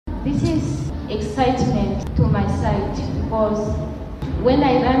This is excitement to my side because when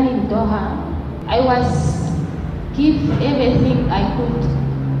I ran in Doha, I was give everything I could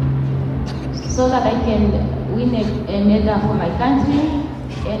so that I can win a medal for my country,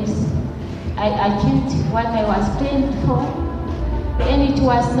 and I achieved what I was trained for. And it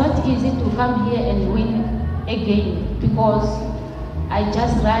was not easy to come here and win again because I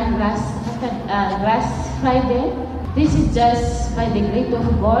just ran last Friday. This is just by the grace of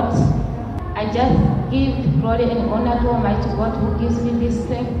God. I just give glory and honor to Almighty God who gives me this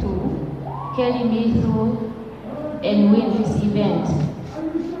strength to carry me through and win this event.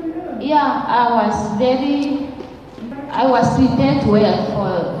 Yeah, I was prepared well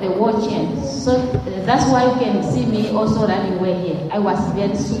for the World Champs. So that's why you can see me also running well here. I was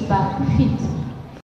very super fit.